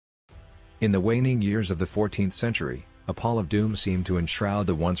In the waning years of the 14th century, a pall of doom seemed to enshroud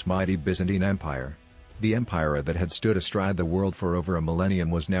the once mighty Byzantine Empire. The empire that had stood astride the world for over a millennium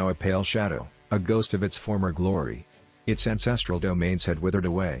was now a pale shadow, a ghost of its former glory. Its ancestral domains had withered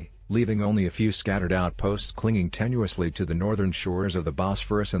away, leaving only a few scattered outposts clinging tenuously to the northern shores of the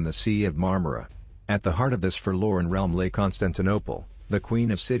Bosphorus and the Sea of Marmara. At the heart of this forlorn realm lay Constantinople, the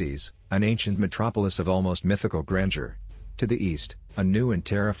Queen of Cities, an ancient metropolis of almost mythical grandeur. To the east, a new and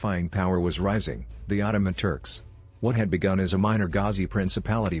terrifying power was rising, the Ottoman Turks. What had begun as a minor Ghazi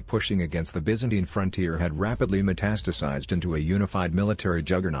principality pushing against the Byzantine frontier had rapidly metastasized into a unified military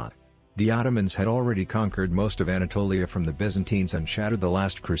juggernaut. The Ottomans had already conquered most of Anatolia from the Byzantines and shattered the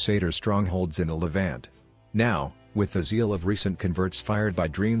last Crusader strongholds in the Levant. Now, with the zeal of recent converts fired by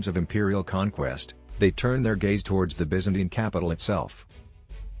dreams of imperial conquest, they turned their gaze towards the Byzantine capital itself.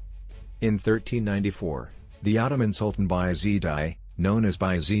 In 1394, the Ottoman Sultan Bayezid I, known as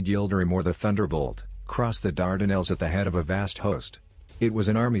Bayezid Yildirim or the Thunderbolt, crossed the Dardanelles at the head of a vast host. It was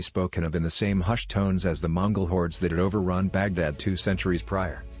an army spoken of in the same hushed tones as the Mongol hordes that had overrun Baghdad 2 centuries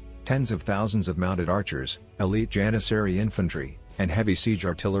prior. Tens of thousands of mounted archers, elite Janissary infantry, and heavy siege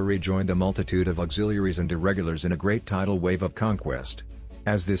artillery joined a multitude of auxiliaries and irregulars in a great tidal wave of conquest.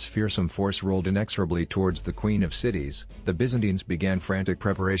 As this fearsome force rolled inexorably towards the Queen of Cities, the Byzantines began frantic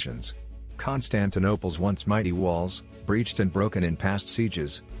preparations. Constantinople's once mighty walls, breached and broken in past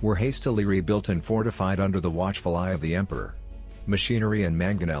sieges, were hastily rebuilt and fortified under the watchful eye of the emperor. Machinery and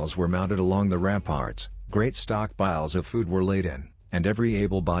mangonels were mounted along the ramparts, great stockpiles of food were laid in, and every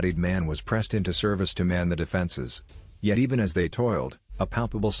able-bodied man was pressed into service to man the defenses. Yet even as they toiled, a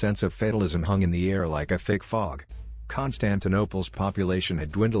palpable sense of fatalism hung in the air like a thick fog. Constantinople's population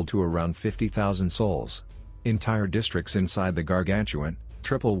had dwindled to around 50,000 souls. Entire districts inside the gargantuan,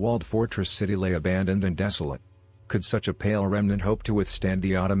 triple-walled fortress city lay abandoned and desolate. Could such a pale remnant hope to withstand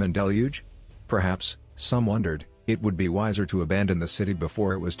the Ottoman deluge? Perhaps, some wondered, it would be wiser to abandon the city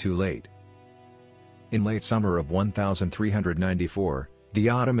before it was too late. In late summer of 1394, the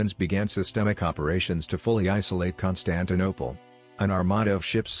Ottomans began systemic operations to fully isolate Constantinople. An armada of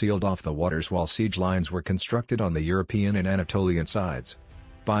ships sealed off the waters while siege lines were constructed on the European and Anatolian sides.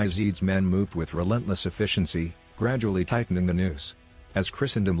 Bayezid's men moved with relentless efficiency, gradually tightening the noose. As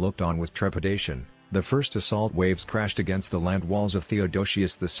Christendom looked on with trepidation, the first assault waves crashed against the land walls of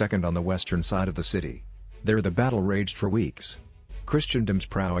Theodosius II on the western side of the city. There the battle raged for weeks. Christendom's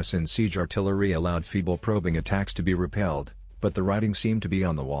prowess in siege artillery allowed feeble probing attacks to be repelled, but the writing seemed to be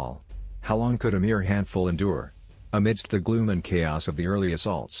on the wall. How long could a mere handful endure? Amidst the gloom and chaos of the early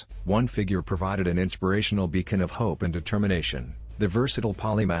assaults, one figure provided an inspirational beacon of hope and determination, the versatile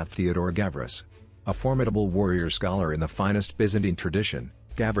polymath Theodore Gavras. A formidable warrior scholar in the finest Byzantine tradition,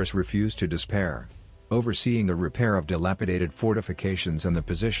 Gavras refused to despair. Overseeing the repair of dilapidated fortifications and the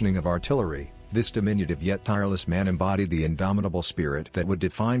positioning of artillery, this diminutive yet tireless man embodied the indomitable spirit that would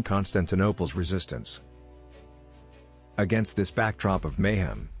define Constantinople's resistance. Against this backdrop of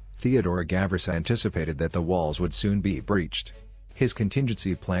mayhem, Theodore Gavras anticipated that the walls would soon be breached. His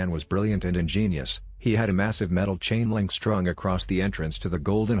contingency plan was brilliant and ingenious. He had a massive metal chain link strung across the entrance to the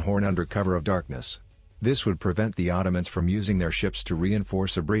Golden Horn under cover of darkness. This would prevent the Ottomans from using their ships to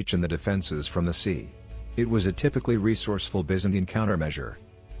reinforce a breach in the defenses from the sea. It was a typically resourceful Byzantine countermeasure.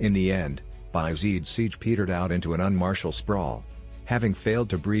 In the end, Bayezid's siege petered out into an unmartial sprawl. Having failed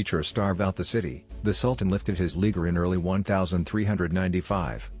to breach or starve out the city, the Sultan lifted his leaguer in early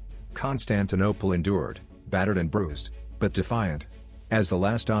 1395. Constantinople endured, battered and bruised, but defiant. As the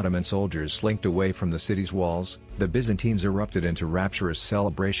last Ottoman soldiers slinked away from the city's walls, the Byzantines erupted into rapturous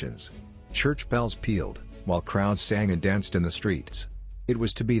celebrations. Church bells pealed, while crowds sang and danced in the streets. It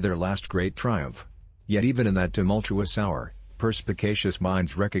was to be their last great triumph. Yet even in that tumultuous hour, perspicacious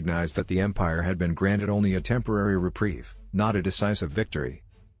minds recognized that the empire had been granted only a temporary reprieve, not a decisive victory.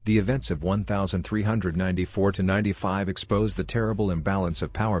 The events of 1394–95 exposed the terrible imbalance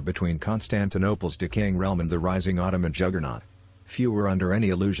of power between Constantinople's decaying realm and the rising Ottoman juggernaut. Few were under any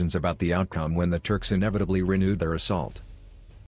illusions about the outcome when the Turks inevitably renewed their assault.